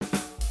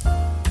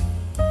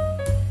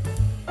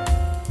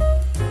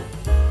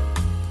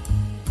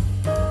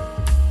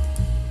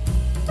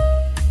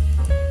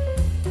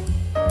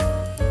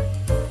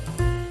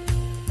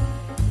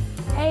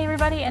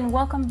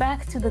welcome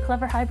back to the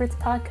Clever Hybrids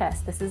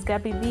podcast. This is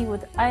Gabby B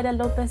with Ida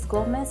Lopez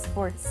Gomez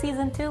for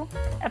season 2,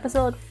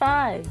 episode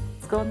 5.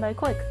 It's going by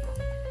quick.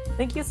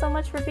 Thank you so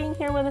much for being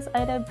here with us,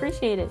 Ida.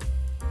 Appreciate it.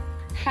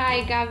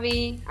 Hi,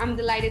 Gabby. I'm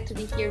delighted to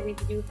be here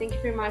with you. Thank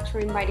you very much for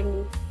inviting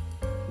me.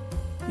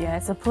 Yeah,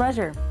 it's a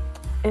pleasure.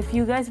 If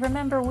you guys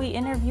remember, we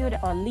interviewed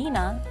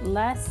Alina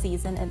last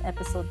season in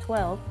episode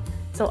 12.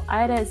 So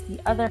Ida is the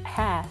other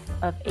half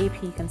of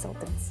AP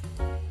Consultants.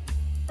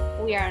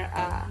 We are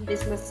a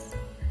business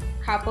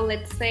couple,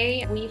 let's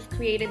say. We've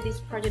created this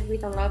project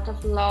with a lot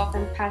of love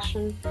and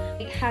passion.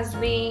 It has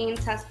been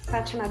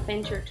such an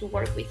adventure to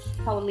work with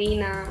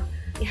Paulina.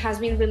 It has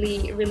been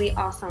really, really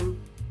awesome.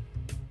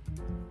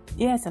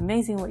 Yeah, it's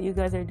amazing what you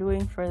guys are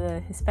doing for the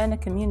Hispanic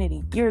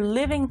community. You're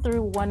living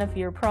through one of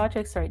your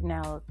projects right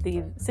now.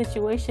 The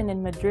situation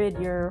in Madrid,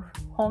 your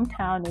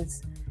hometown,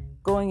 is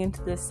going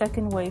into the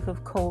second wave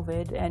of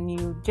COVID, and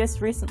you just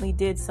recently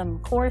did some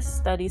course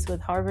studies with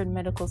Harvard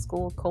Medical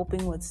School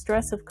coping with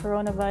stress of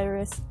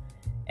coronavirus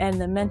and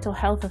the mental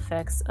health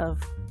effects of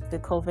the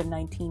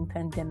COVID-19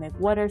 pandemic.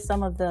 What are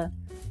some of the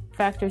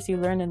factors you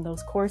learned in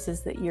those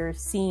courses that you're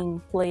seeing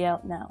play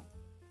out now?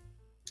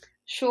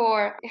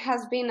 Sure, it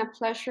has been a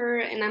pleasure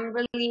and I'm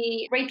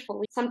really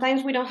grateful.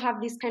 Sometimes we don't have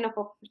these kind of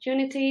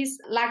opportunities.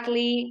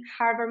 Luckily,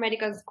 Harvard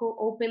Medical School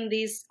opened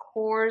this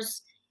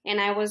course and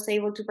I was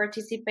able to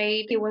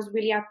participate. It was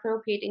really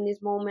appropriate in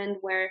this moment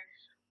where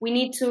we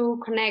need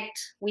to connect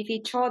with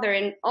each other,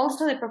 and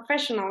also the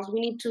professionals. We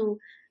need to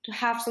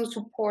have some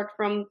support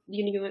from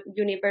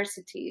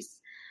universities.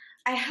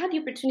 I had the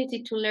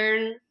opportunity to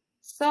learn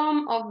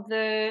some of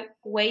the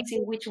ways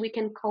in which we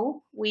can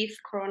cope with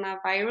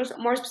coronavirus,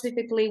 more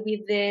specifically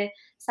with the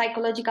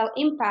psychological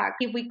impact.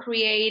 If we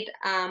create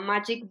a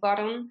magic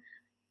button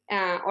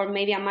or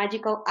maybe a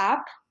magical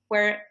app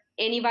where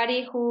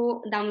anybody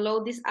who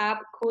download this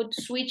app could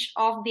switch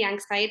off the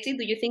anxiety,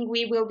 do you think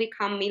we will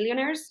become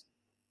millionaires?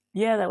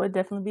 Yeah, that would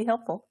definitely be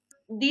helpful.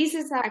 This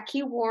is a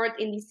key word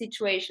in this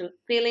situation: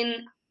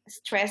 feeling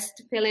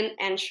stressed, feeling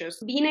anxious.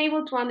 Being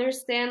able to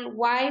understand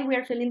why we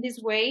are feeling this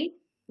way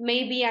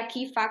may be a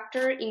key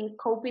factor in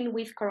coping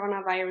with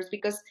coronavirus,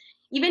 because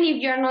even if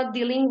you're not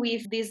dealing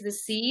with this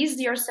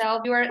disease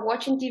yourself, you are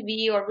watching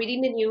TV or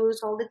reading the news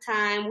all the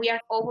time, we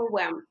are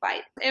overwhelmed by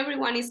it.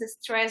 Everyone is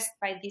stressed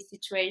by this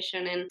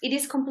situation, and it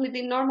is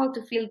completely normal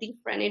to feel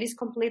different. It is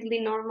completely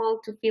normal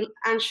to feel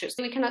anxious.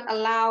 We cannot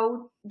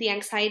allow the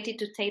anxiety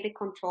to take the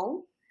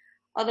control.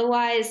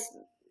 Otherwise,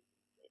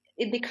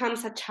 it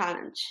becomes a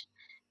challenge.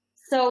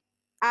 So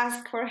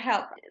ask for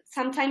help.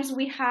 Sometimes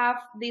we have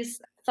these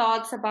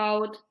thoughts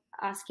about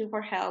asking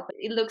for help.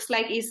 It looks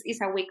like it's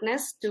a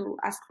weakness to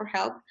ask for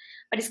help,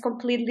 but it's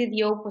completely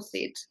the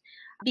opposite.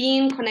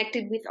 Being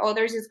connected with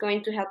others is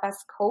going to help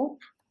us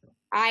cope.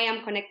 I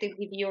am connected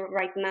with you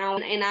right now,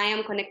 and I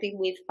am connected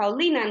with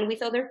Paulina and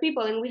with other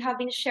people, and we have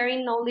been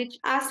sharing knowledge.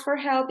 Ask for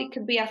help. It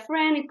could be a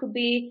friend, it could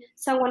be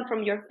someone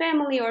from your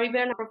family, or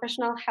even a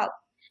professional help.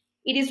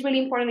 It is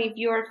really important if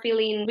you are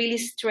feeling really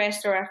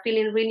stressed or are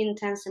feeling really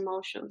intense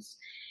emotions.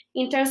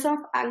 In terms of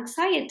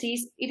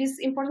anxieties, it is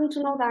important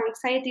to know that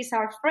anxiety is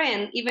our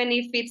friend, even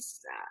if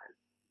it's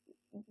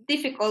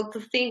difficult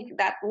to think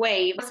that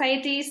way.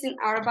 Anxiety is in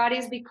our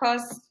bodies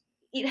because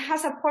it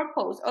has a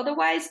purpose.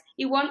 Otherwise,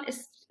 it won't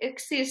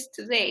exist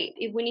today.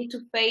 If we need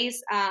to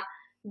face a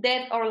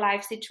death or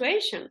life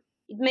situation,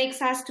 it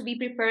makes us to be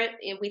prepared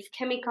with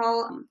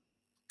chemical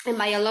and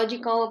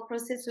biological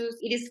processes.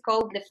 It is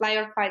called the fly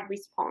or fight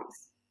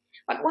response.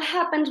 But what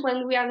happens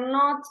when we are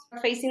not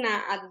facing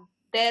a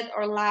death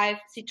or life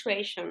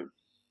situation?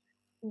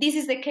 This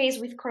is the case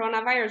with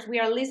coronavirus. We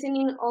are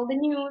listening all the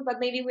news, but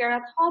maybe we are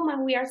at home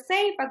and we are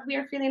safe, but we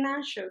are feeling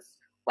anxious.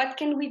 What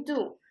can we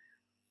do?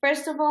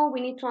 First of all,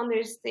 we need to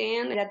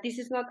understand that this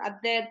is not a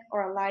death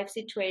or a life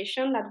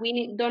situation, that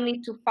we don't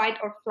need to fight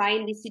or fly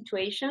in this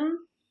situation.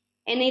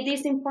 And it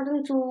is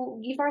important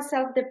to give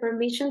ourselves the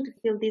permission to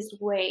feel this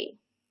way.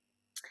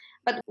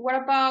 But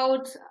what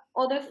about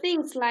other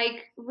things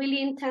like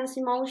really intense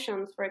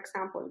emotions, for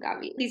example,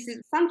 Gabby? This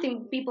is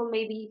something people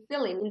may be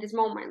feeling in this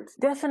moment.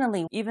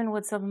 Definitely. Even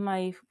with some of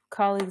my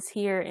colleagues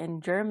here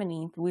in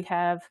Germany, we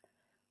have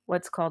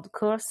what's called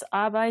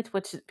Kurzarbeit,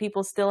 which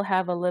people still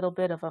have a little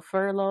bit of a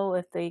furlough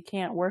if they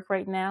can't work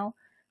right now.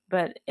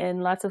 But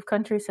in lots of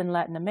countries in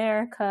Latin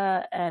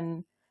America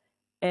and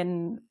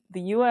in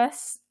the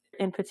US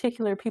in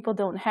particular, people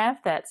don't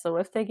have that. So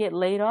if they get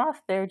laid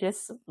off, they're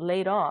just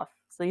laid off.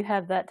 So you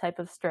have that type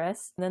of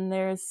stress. Then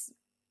there's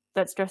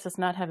that stress is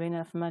not having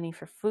enough money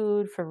for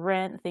food, for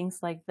rent, things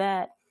like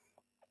that.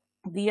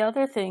 The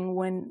other thing,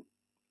 when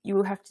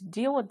you have to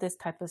deal with this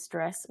type of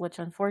stress, which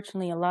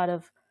unfortunately a lot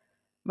of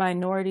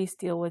minorities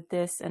deal with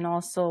this, and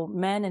also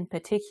men in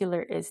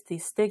particular, is the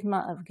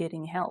stigma of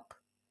getting help.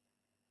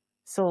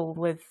 So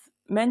with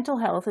mental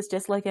health, it's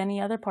just like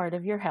any other part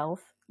of your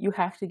health. You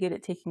have to get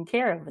it taken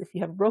care of. If you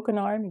have a broken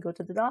arm, you go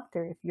to the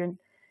doctor. If you're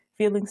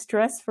feeling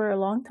stressed for a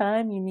long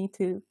time, you need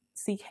to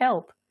seek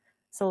help.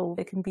 So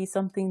it can be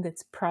something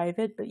that's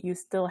private, but you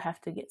still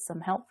have to get some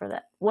help for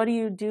that. What do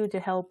you do to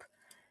help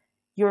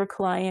your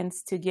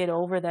clients to get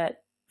over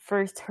that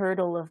first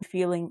hurdle of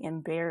feeling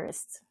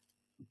embarrassed?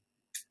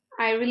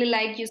 I really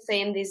like you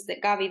saying this,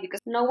 Gabi, because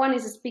no one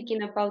is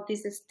speaking about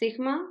this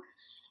stigma,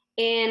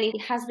 and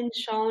it has been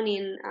shown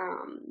in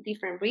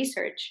different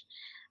research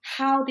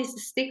how this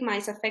stigma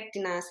is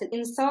affecting us. And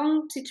in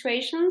some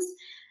situations,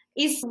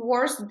 it's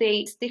worse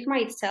the stigma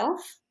itself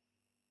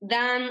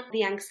than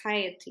the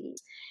anxiety.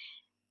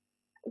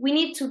 We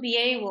need to be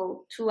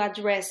able to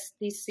address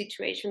this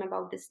situation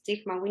about the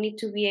stigma. We need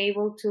to be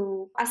able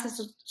to, as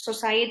a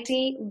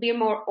society, be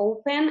more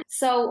open.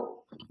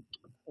 So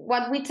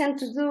what we tend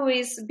to do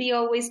is be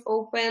always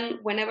open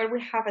whenever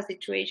we have a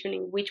situation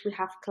in which we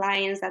have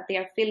clients that they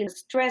are feeling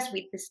stressed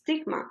with the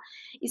stigma.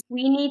 Is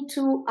we need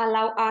to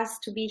allow us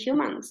to be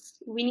humans.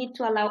 We need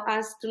to allow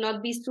us to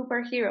not be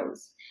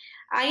superheroes.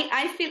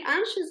 I feel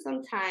anxious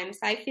sometimes.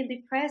 I feel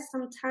depressed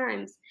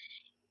sometimes.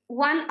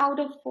 1 out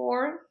of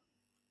 4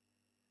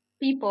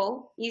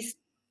 people is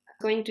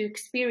going to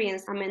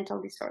experience a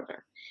mental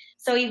disorder.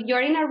 So if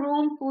you're in a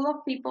room full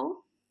of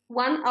people,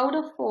 1 out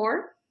of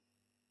 4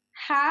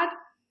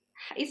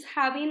 is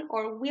having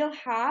or will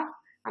have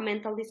a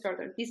mental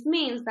disorder. This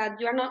means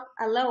that you are not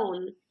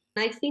alone.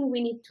 I think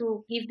we need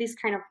to give this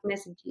kind of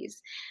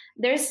messages.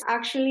 There's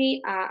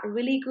actually a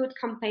really good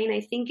campaign,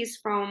 I think is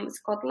from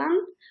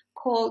Scotland,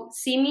 called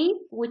See Me,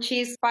 which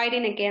is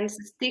fighting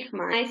against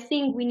stigma. I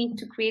think we need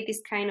to create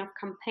this kind of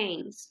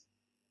campaigns,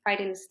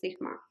 fighting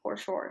stigma, for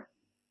sure.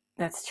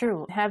 That's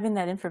true. Having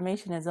that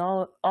information is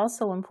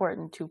also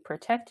important to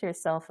protect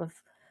yourself.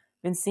 I've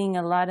been seeing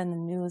a lot in the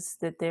news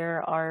that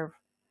there are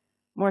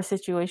more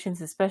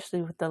situations,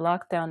 especially with the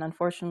lockdown,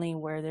 unfortunately,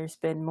 where there's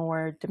been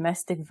more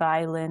domestic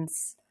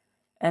violence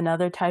and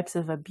other types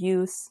of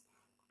abuse.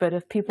 But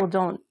if people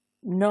don't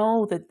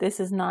know that this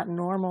is not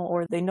normal,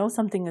 or they know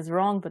something is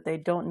wrong, but they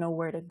don't know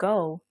where to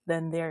go,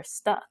 then they're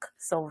stuck.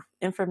 So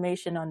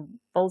information on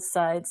both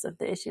sides of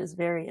the issue is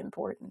very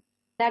important.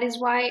 That is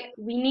why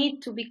we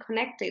need to be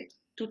connected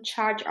to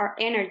charge our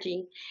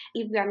energy.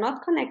 If we are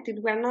not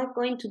connected, we are not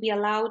going to be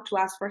allowed to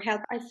ask for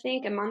help. I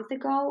think a month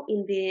ago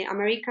in the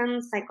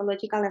American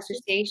Psychological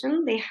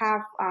Association, they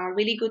have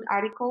really good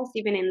articles,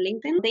 even in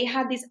LinkedIn. They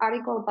had this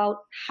article about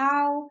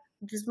how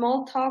the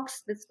small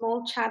talks, the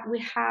small chat we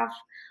have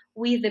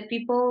with the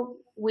people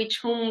with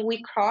whom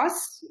we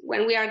cross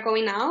when we are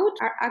going out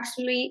are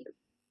actually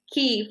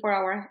key for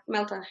our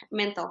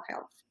mental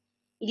health.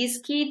 It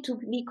is key to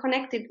be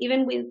connected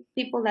even with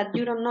people that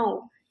you don't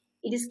know.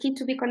 It is key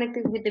to be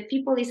connected with the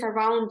people that is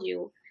around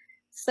you.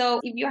 So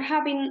if you're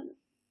having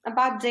a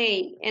bad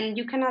day and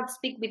you cannot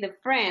speak with a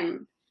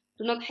friend,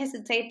 do not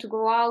hesitate to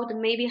go out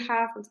and maybe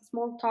have a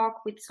small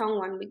talk with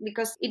someone,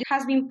 because it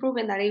has been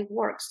proven that it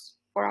works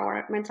for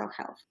our mental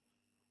health.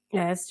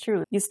 Yeah, it's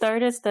true. You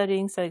started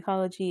studying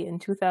psychology in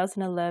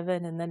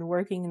 2011 and then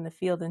working in the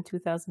field in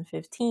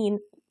 2015,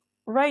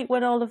 right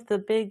when all of the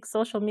big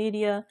social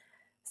media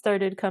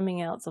started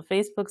coming out. So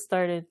Facebook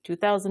started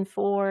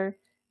 2004,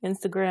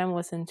 Instagram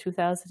was in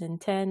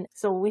 2010.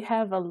 So we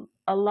have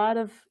a lot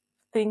of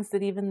things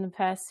that even in the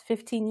past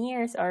 15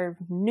 years are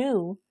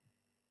new,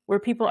 where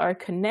people are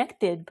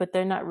connected, but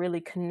they're not really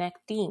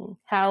connecting.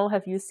 How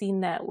have you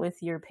seen that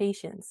with your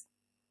patients?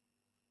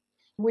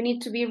 We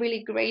need to be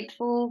really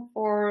grateful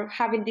for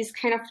having this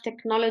kind of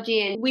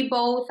technology. And we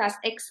both, as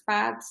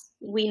expats,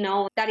 we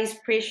know that is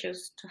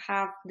precious to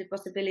have the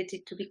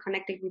possibility to be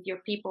connected with your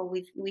people,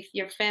 with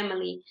your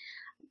family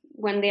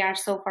when they are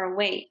so far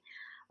away.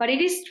 But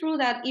it is true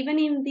that even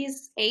in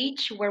this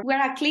age where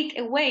we're a click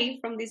away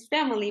from this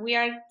family, we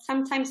are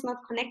sometimes not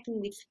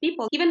connecting with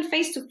people. Even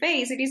face to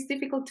face, it is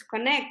difficult to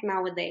connect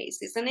nowadays,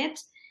 isn't it?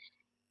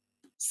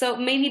 So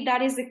maybe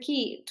that is the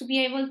key, to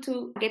be able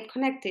to get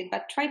connected,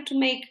 but try to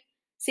make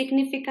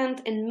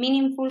significant and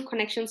meaningful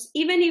connections,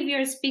 even if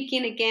you're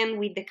speaking again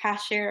with the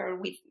cashier or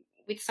with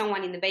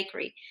someone in the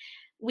bakery.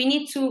 We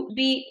need to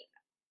be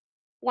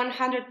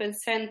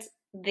 100%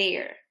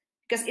 there,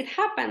 because it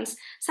happens.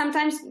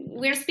 Sometimes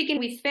we're speaking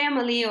with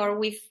family or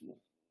with,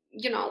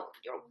 your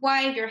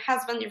wife, your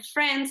husband, your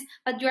friends,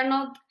 but you're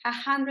not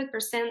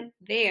 100%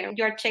 there.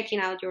 You're checking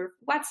out your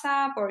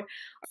WhatsApp or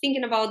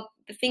thinking about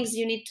the things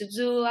you need to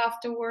do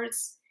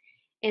afterwards.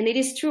 And it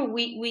is true,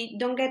 we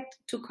don't get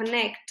to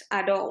connect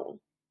at all.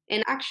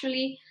 And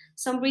actually,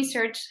 some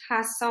research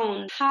has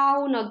shown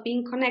how not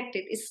being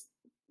connected is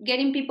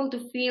getting people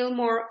to feel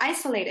more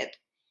isolated,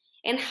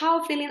 and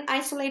how feeling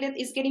isolated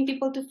is getting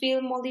people to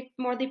feel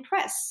more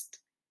depressed.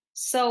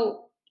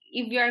 So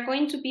if we are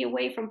going to be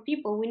away from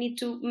people, we need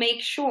to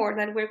make sure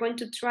that we're going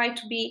to try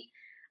to be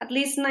at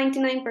least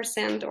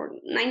 99% or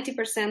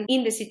 90%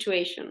 in the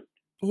situation.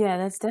 Yeah,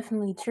 that's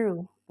definitely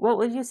true. What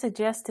would you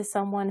suggest to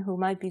someone who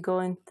might be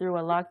going through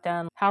a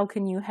lockdown? How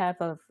can you have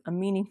a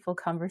meaningful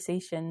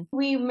conversation?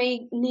 We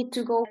may need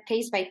to go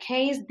case by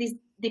case. This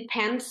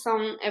depends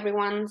on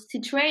everyone's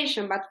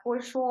situation, but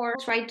for sure,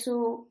 try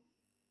to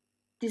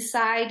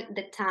decide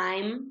the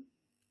time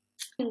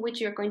in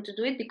which you're going to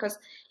do it, because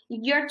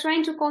if you're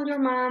trying to call your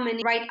mom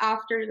and right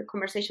after the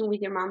conversation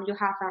with your mom, you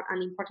have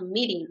an important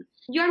meeting,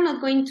 you're not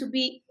going to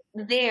be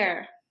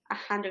there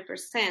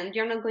 100%.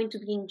 You're not going to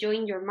be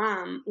enjoying your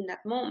mom in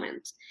that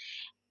moment.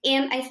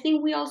 And I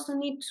think we also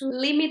need to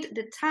limit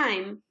the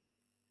time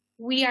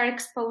we are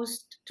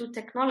exposed to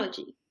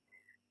technology.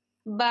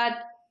 But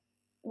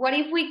what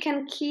if we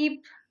can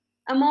keep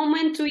a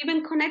moment to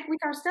even connect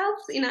with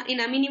ourselves in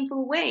a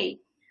meaningful way?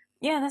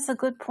 Yeah, that's a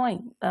good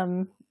point.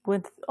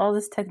 With all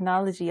this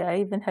technology, I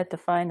even had to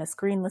find a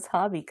screenless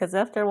hobby because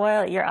after a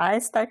while, your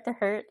eyes start to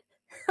hurt,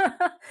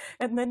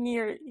 and then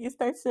you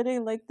start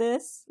sitting like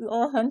this,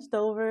 all hunched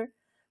over.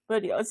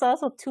 But it's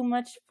also too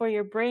much for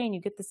your brain. You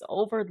get this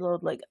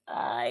overload, like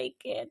I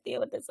can't deal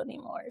with this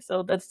anymore.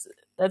 So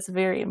that's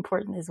very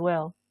important as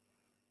well.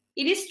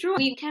 It is true.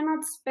 We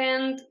cannot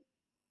spend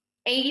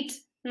 8,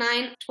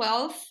 9,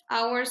 12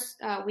 hours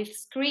with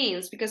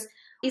screens because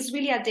it's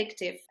really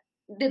addictive.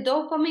 The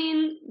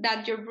dopamine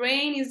that your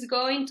brain is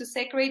going to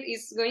secrete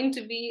is going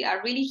to be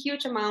a really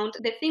huge amount.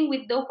 The thing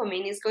with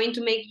dopamine is going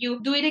to make you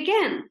do it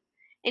again,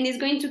 and it's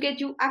going to get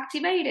you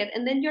activated,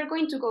 and then you're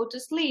going to go to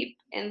sleep,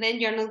 and then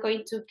you're not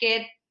going to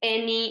get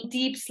any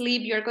deep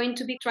sleep. You're going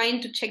to be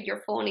trying to check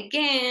your phone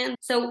again.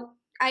 So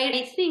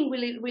I think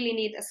we really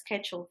need a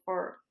schedule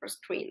for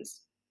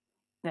screens.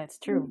 That's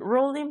true.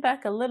 Rolling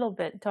back a little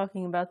bit,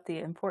 talking about the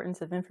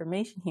importance of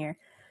information here,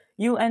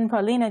 you and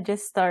Paulina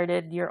just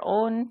started your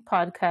own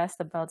podcast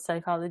about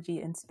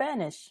psychology in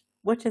Spanish,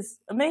 which is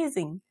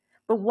amazing.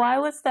 But why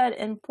was that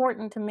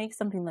important to make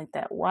something like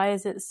that? Why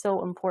is it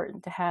so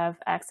important to have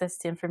access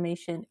to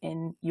information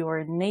in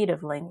your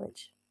native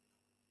language?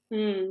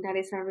 That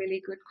is a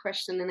really good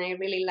question, and I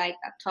really like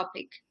that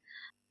topic.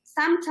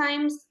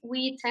 Sometimes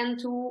we tend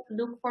to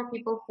look for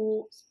people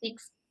who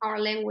speaks our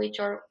language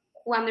or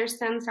who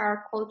understands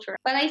our culture.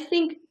 But I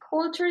think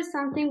culture is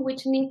something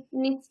which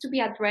needs to be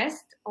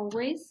addressed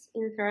always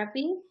in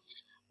therapy.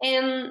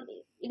 And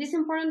it is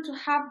important to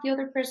have the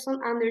other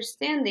person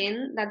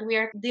understanding that we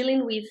are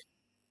dealing with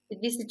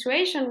this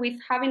situation with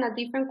having a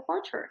different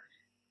culture.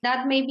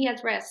 That may be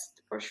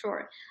addressed for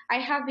sure. I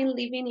have been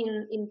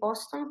living in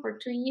Boston for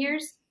 2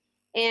 years,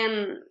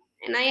 and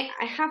I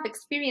have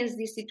experienced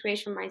this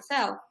situation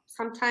myself.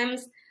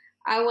 Sometimes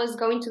I was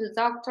going to the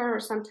doctor,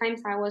 or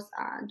sometimes I was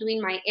doing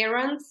my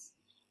errands.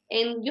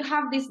 And you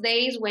have these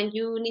days when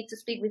you need to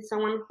speak with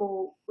someone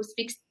who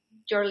speaks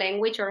your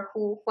language or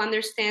who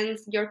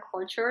understands your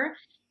culture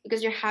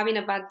because you're having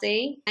a bad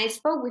day. I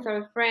spoke with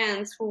our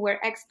friends who were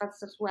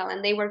expats as well,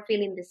 and they were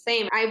feeling the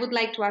same. I would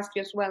like to ask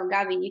you as well,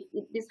 Gabby,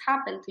 if this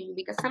happened to you,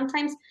 because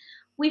sometimes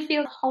we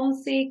feel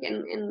homesick,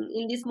 and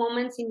in these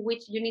moments in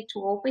which you need to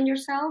open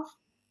yourself,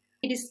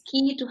 it is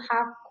key to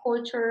have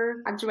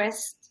culture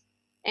addressed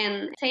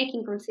and take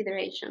in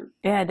consideration.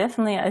 Yeah,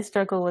 definitely. I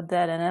struggle with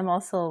that. And I'm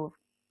also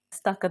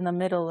stuck in the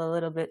middle a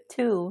little bit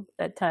too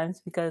at times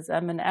because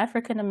I'm an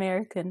African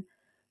American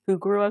who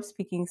grew up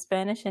speaking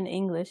Spanish and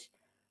English,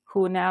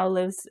 who now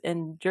lives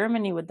in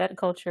Germany with that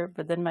culture.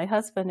 But then my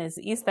husband is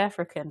East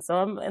African. So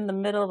I'm in the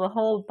middle of a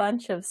whole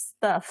bunch of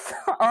stuff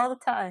all the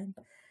time.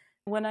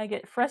 When I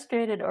get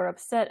frustrated or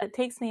upset, it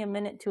takes me a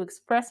minute to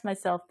express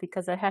myself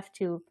because I have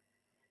to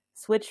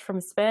switch from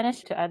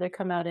Spanish to either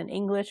come out in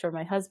English or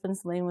my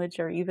husband's language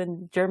or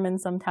even German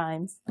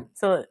sometimes.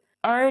 So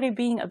already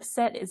being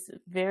upset is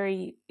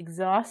very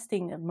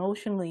exhausting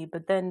emotionally,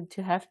 but then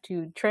to have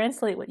to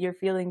translate what you're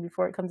feeling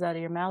before it comes out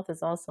of your mouth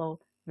is also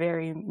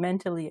very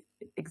mentally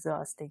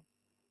exhausting.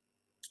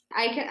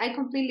 I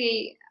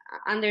completely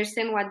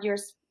understand what you're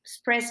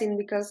expressing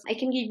because I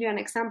can give you an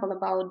example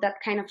about that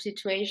kind of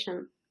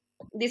situation.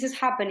 This is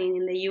happening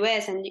in the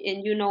US, and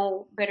you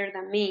know better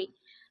than me.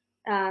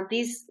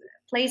 These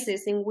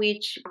places in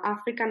which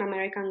African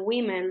American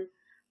women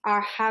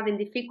are having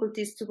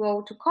difficulties to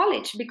go to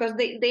college because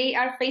they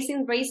are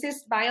facing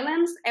racist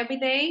violence every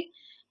day.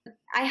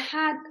 I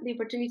had the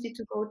opportunity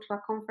to go to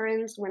a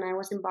conference when I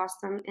was in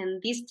Boston,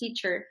 and this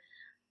teacher,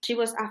 she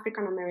was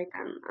African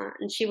American,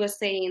 and she was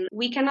saying,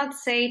 we cannot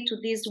say to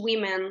these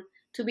women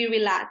to be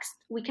relaxed.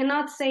 We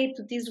cannot say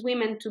to these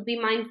women to be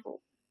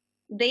mindful.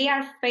 They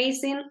are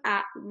facing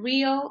a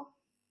real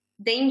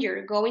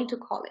danger going to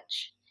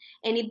college.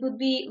 And it would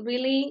be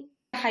really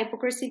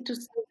hypocrisy to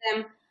say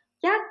them,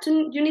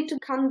 you need to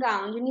calm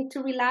down, you need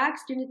to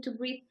relax, you need to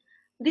breathe.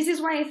 This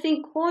is why I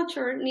think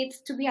culture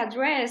needs to be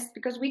addressed,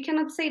 because we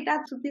cannot say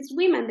that to these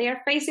women. They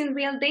are facing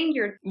real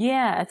danger.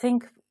 Yeah, I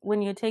think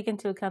when you take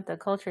into account the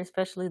culture,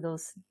 especially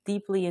those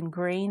deeply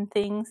ingrained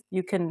things,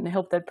 you can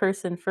help that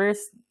person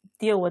first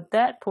deal with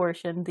that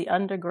portion, the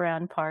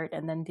underground part,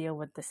 and then deal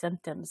with the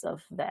symptoms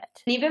of that.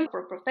 Even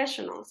for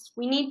professionals,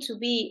 we need to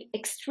be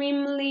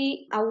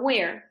extremely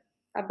aware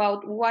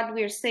about what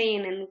we're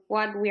saying and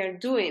what we are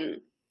doing.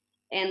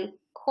 And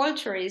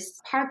culture is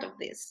part of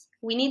this.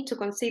 We need to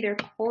consider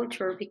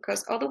culture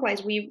because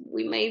otherwise we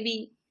may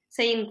be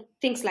saying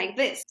things like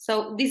this.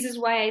 So this is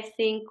why I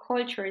think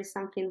culture is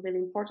something really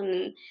important.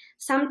 And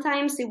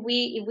sometimes if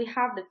we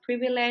have the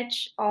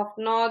privilege of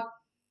not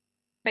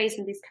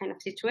facing these kind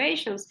of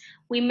situations,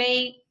 we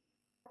may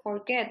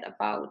forget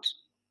about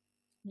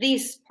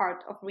this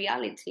part of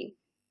reality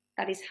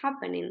that is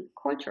happening,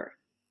 culture.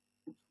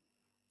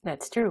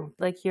 That's true.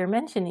 Like you're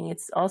mentioning,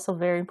 it's also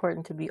very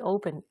important to be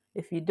open.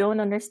 If you don't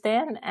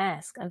understand,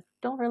 ask. I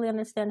don't really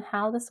understand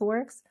how this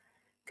works.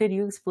 Could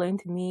you explain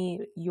to me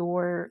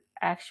your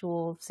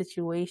actual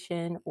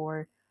situation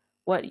or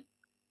what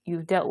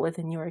you've dealt with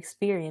in your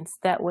experience?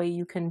 That way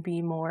you can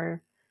be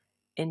more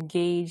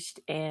engaged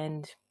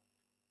and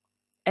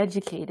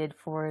educated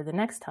for the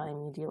next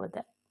time you deal with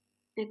that.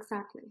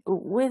 Exactly.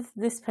 With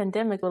this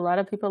pandemic, a lot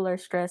of people are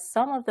stressed.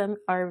 Some of them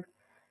are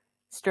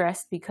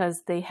stressed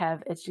because they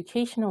have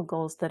educational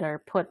goals that are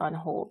put on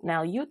hold.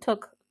 Now, you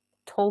took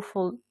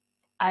TOEFL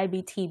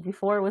IBT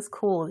before it was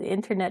cool, the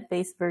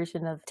internet-based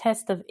version of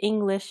test of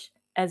English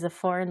as a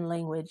foreign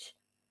language.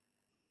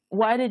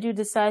 Why did you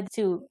decide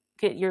to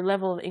get your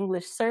level of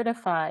English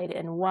certified,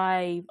 and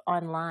why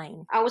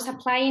online? I was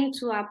applying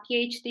to a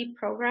PhD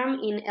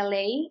program in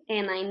LA,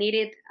 and I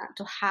needed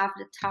to have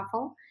the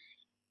TOEFL.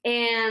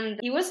 And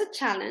it was a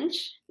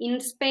challenge.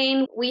 In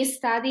Spain, we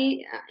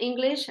study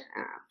English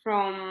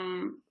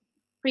from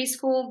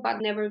preschool, but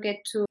never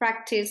get to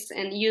practice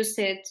and use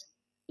it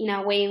in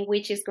a way in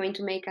which is going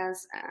to make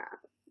us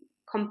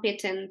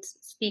competent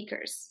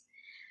speakers.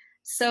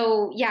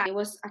 So yeah, it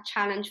was a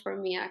challenge for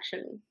me,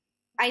 actually.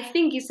 I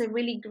think it's a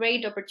really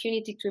great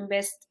opportunity to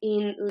invest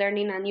in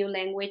learning a new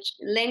language.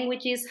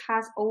 Languages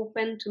has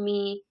opened to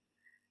me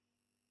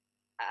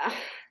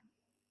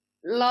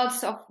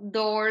lots of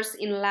doors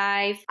in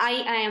life.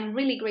 I am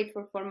really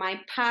grateful for my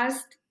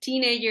past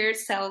teenager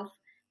self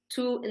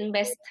to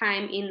invest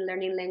time in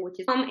learning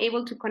languages. I'm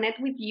able to connect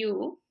with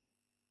you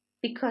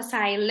because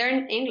I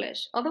learned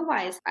English.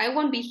 Otherwise, I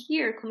won't be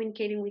here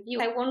communicating with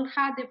you. I won't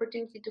have the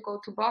opportunity to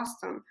go to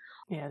Boston.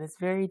 Yeah, that's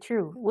very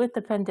true. With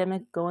the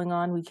pandemic going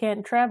on, we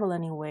can't travel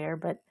anywhere,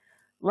 but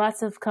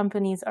lots of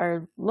companies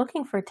are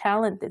looking for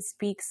talent that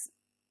speaks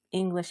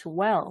English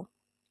well.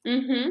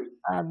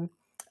 Mm-hmm.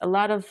 A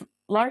lot of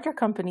larger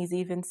companies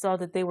even saw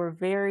that they were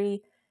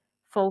very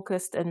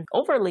focused and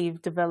overly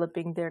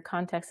developing their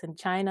contacts in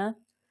China.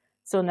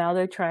 So now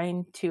they're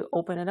trying to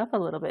open it up a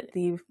little bit.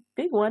 The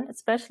big one,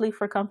 especially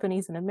for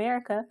companies in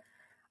America,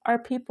 are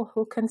people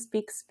who can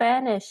speak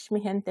Spanish,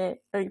 mi gente.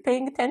 Are you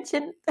paying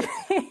attention?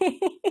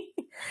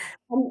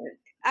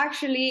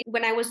 Actually,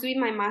 when I was doing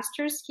my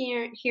master's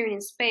here in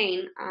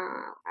Spain,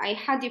 I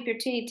had the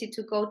opportunity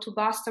to go to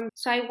Boston.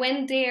 So I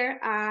went there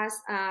as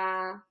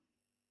a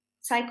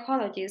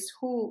psychologist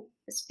who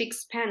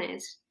speaks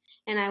Spanish,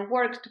 and I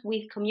worked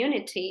with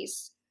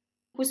communities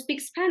who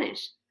speak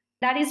Spanish.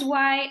 That is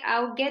why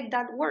I'll get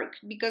that work,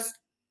 because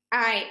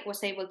I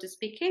was able to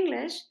speak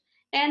English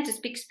and to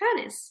speak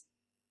Spanish.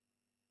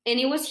 And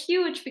it was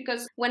huge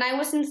because when I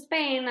was in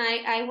Spain,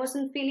 I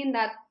wasn't feeling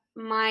that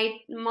my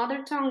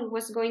mother tongue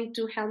was going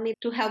to help me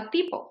to help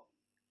people.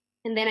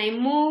 And then I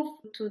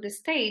moved to the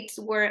States,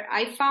 where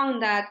I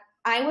found that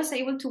I was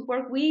able to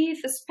work with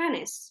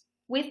Spanish,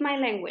 with my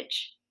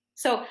language.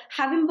 So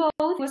having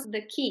both was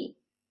the key.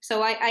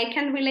 So I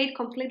can relate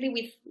completely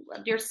with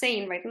what you're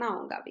saying right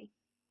now, Gabi.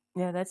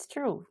 Yeah, that's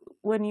true.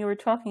 When you were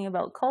talking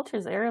about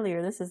cultures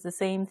earlier, this is the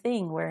same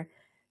thing where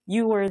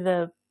you were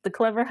the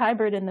clever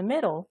hybrid in the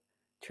middle,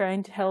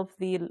 trying to help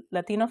the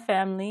Latino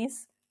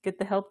families get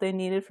the help they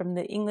needed from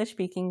the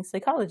English-speaking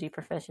psychology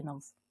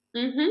professionals.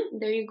 Mm-hmm.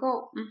 There you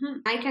go. Mm-hmm.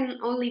 I can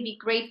only be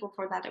grateful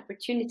for that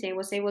opportunity. I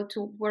was able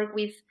to work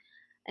with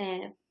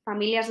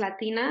familias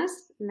Latinas,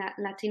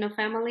 Latino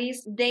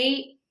families.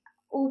 They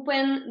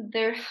opened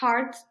their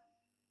heart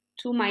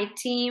to my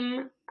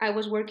team. I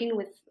was working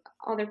with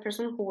other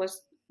person who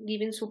was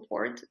giving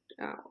support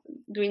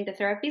during the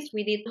therapies.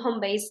 We did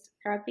home-based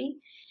therapy.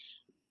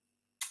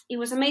 It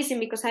was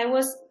amazing because I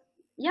was,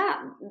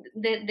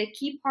 the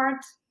key part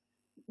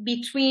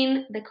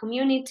between the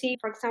community,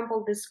 for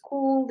example, the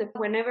school,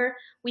 whenever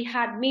we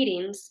had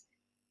meetings,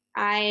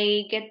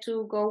 I get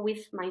to go with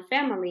my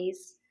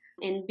families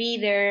and be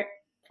there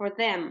for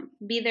them,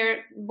 be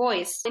their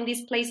voice in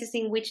these places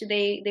in which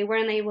they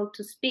weren't able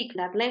to speak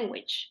that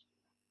language.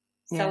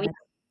 So,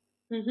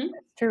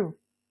 that's true.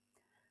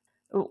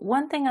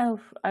 One thing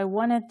I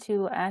wanted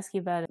to ask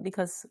you about it,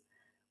 because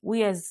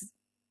we as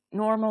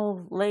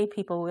normal lay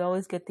people, we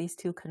always get these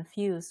two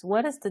confused.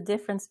 What is the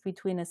difference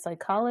between a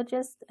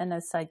psychologist and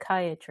a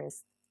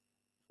psychiatrist?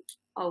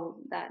 Oh,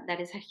 that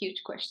is a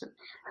huge question.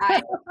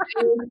 I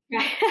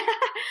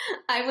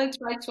will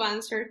try to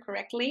answer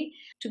correctly.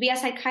 To be a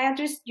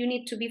psychiatrist, you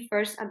need to be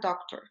first a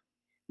doctor.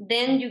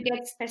 Then you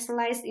get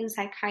specialized in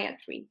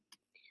psychiatry.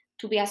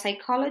 To be a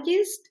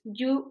psychologist,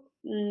 you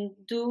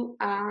do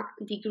a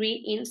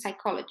degree in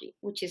psychology,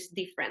 which is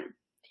different.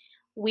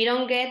 We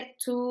don't get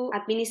to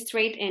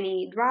administrate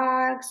any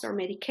drugs or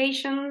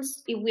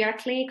medications. If we are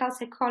clinical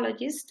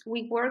psychologists,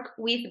 we work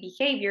with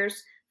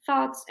behaviors,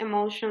 thoughts,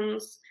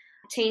 emotions,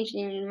 change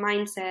in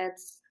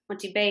mindsets,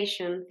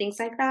 motivation, things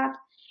like that.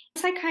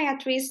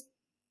 Psychiatrists,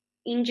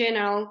 in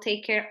general,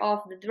 take care of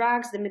the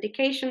drugs, the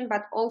medication,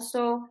 but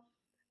also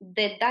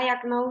the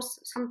diagnosis.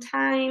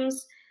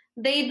 Sometimes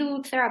they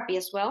do therapy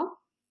as well.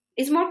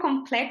 It's more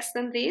complex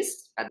than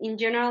this, but in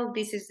general,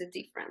 this is the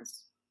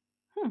difference.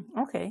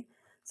 Okay.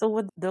 So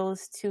would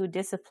those two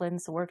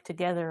disciplines work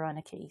together on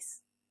a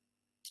case?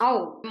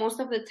 Oh, most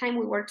of the time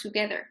we work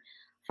together.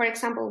 For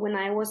example, when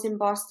I was in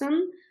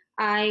Boston,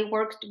 I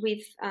worked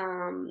with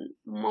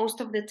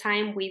most of the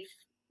time with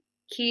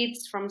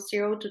kids from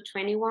 0 to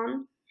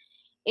 21.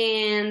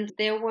 And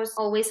there was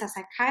always a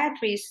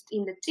psychiatrist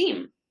in the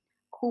team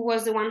who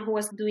was the one who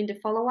was doing the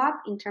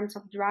follow-up in terms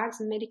of drugs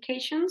and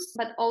medications,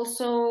 but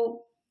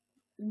also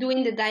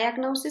doing the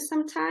diagnosis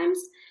sometimes.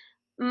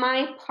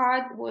 My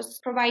part was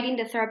providing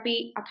the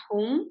therapy at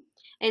home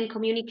and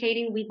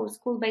communicating with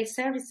school-based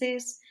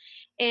services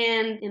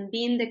and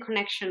being the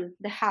connection,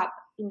 the hub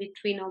in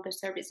between all the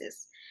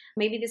services.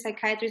 Maybe the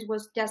psychiatrist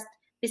was just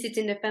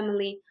visiting the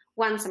family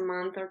once a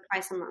month or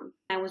twice a month.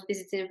 I was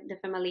visiting the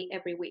family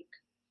every week.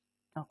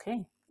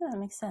 Okay, yeah, that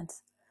makes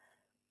sense.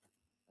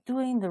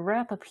 Doing the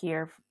wrap-up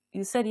here,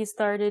 you said you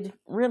started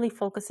really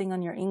focusing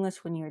on your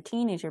English when you were a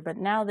teenager, but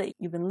now that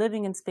you've been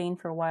living in Spain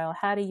for a while,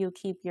 how do you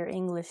keep your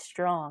English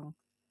strong?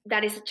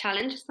 That is a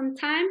challenge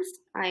sometimes.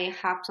 I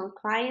have some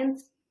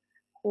clients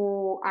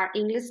who are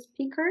English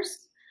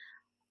speakers.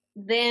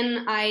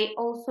 Then I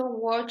also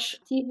watch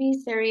TV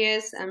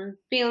series and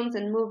films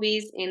and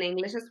movies in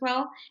English as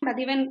well. But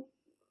even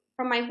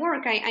from my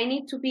work, I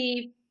need to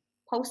be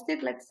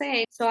posted, let's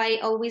say. So I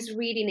always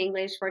read in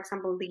English, for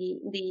example,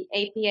 the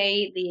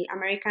APA, the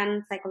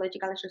American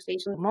Psychological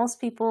Association. Most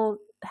people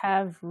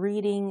have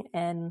reading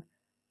and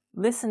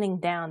listening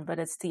down, but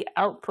it's the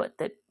output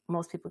that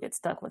most people get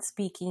stuck with,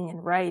 speaking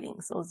and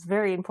writing. So it's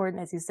very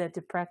important, as you said,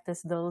 to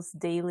practice those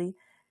daily.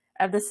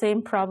 I have the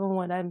same problem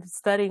when I'm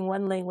studying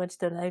one language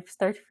that I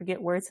start to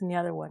forget words in the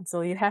other one.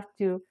 So you have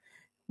to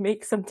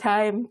make some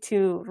time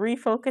to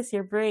refocus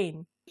your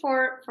brain.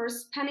 For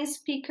Spanish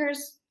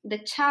speakers, the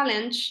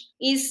challenge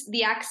is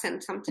the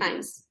accent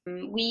sometimes.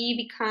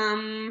 We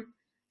become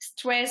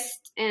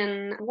stressed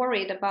and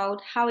worried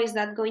about how is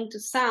that going to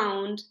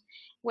sound.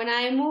 When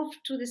I moved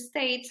to the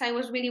States, I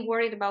was really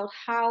worried about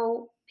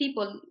how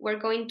people were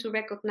going to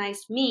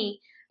recognize me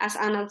as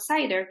an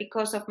outsider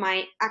because of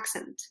my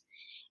accent.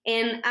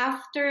 And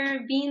after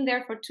being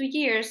there for 2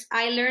 years,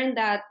 I learned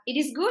that it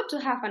is good to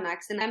have an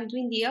accent. I'm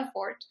doing the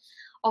effort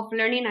of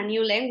learning a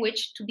new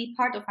language to be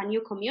part of a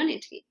new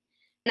community.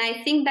 And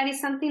I think that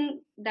is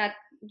something that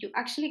you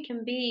actually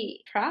can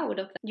be proud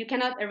of. You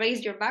cannot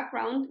erase your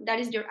background. That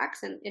is your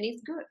accent, and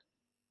it's good.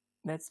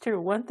 That's true.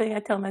 One thing I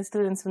tell my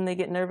students when they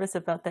get nervous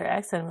about their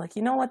accent, I'm like,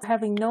 you know what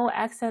having no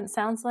accent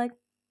sounds like?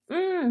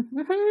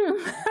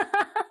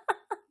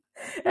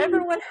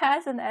 Everyone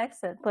has an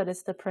accent, but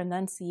it's the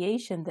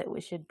pronunciation that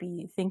we should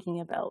be thinking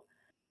about.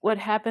 What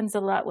happens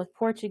a lot with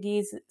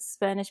Portuguese,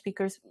 Spanish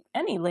speakers,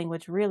 any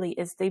language really,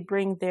 is they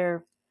bring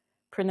their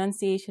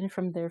pronunciation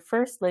from their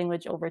first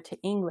language over to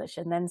English,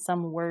 and then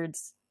some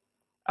words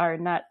are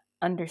not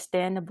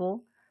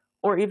understandable.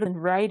 Or even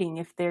writing,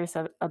 if there's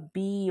a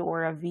B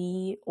or a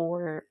V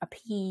or a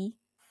P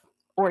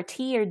or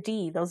T or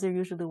D, those are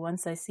usually the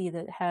ones I see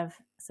that have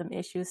some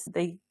issues.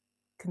 They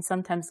can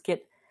sometimes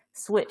get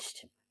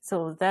switched.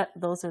 So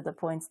those are the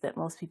points that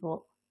most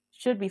people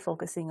should be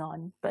focusing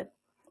on. But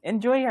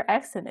enjoy your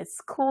accent.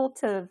 It's cool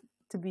to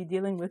be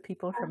dealing with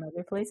people from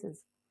other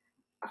places.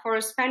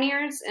 For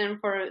Spaniards and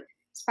for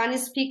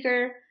Spanish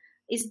speaker,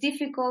 it's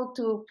difficult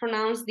to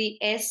pronounce the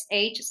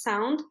SH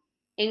sound.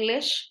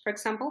 English, for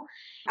example.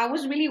 I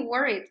was really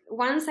worried.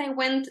 Once I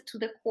went to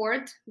the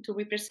court to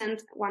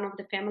represent one of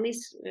the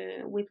families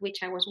with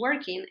which I was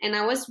working, and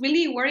I was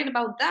really worried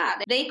about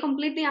that. They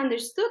completely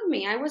understood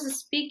me. I was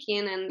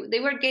speaking and they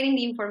were getting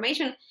the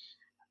information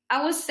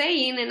I was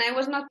saying, and I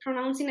was not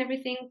pronouncing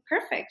everything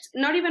perfect.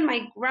 Not even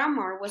my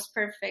grammar was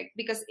perfect,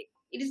 because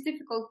it is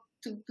difficult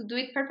to do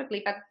it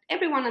perfectly, but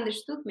everyone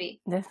understood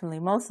me. Definitely.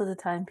 Most of the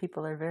time,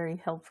 people are very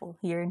helpful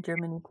here in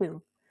Germany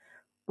too.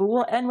 But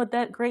we'll end with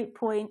that great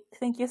point.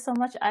 Thank you so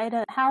much,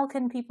 Aida. How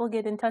can people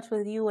get in touch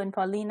with you and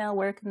Paulina?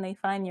 Where can they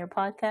find your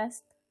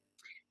podcast?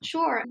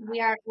 Sure.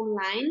 We are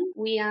online.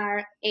 We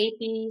are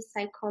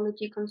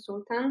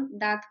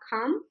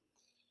apsychologyconsultant.com.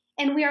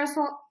 And we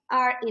also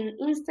are in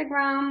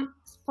Instagram,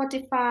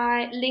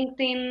 Spotify,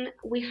 LinkedIn.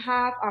 We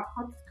have our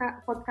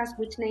podcast,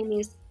 which name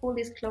is Full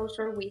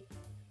Disclosure with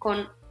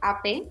Con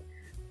AP.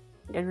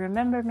 And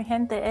remember, mi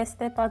gente,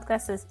 este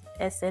podcast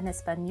es en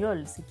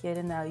español, si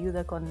quieren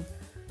ayuda con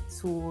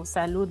su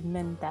salud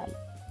mental.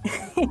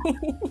 We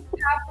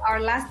have our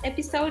last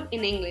episode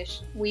in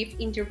English. We've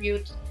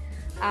interviewed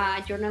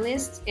a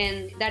journalist,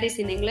 and that is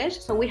in English.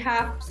 So we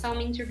have some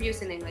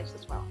interviews in English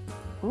as well.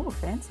 Ooh,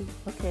 fancy.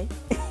 Okay.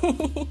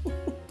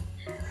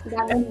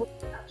 That was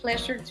a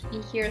pleasure to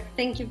be here.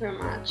 Thank you very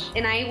much.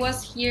 And I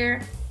was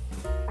here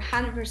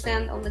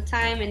 100% all the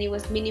time, and it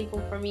was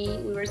meaningful for me.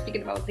 We were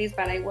speaking about this,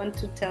 but I want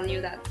to tell you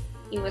that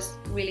it was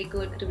really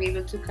good to be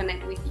able to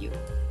connect with you.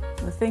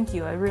 Well, thank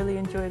you. I really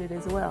enjoyed it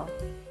as well.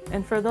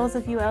 And for those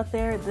of you out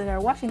there that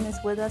are watching this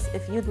with us,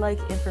 if you'd like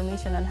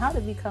information on how to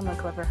become a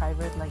clever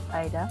hybrid like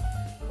Aida,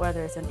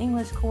 whether it's an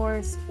English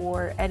course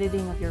or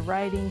editing of your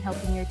writing,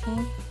 helping your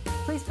team,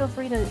 please feel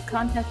free to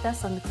contact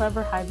us on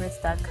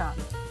cleverhybrids.com.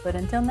 But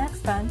until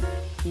next time,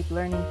 keep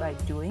learning by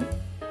doing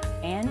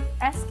and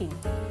asking.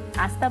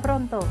 Hasta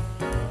pronto!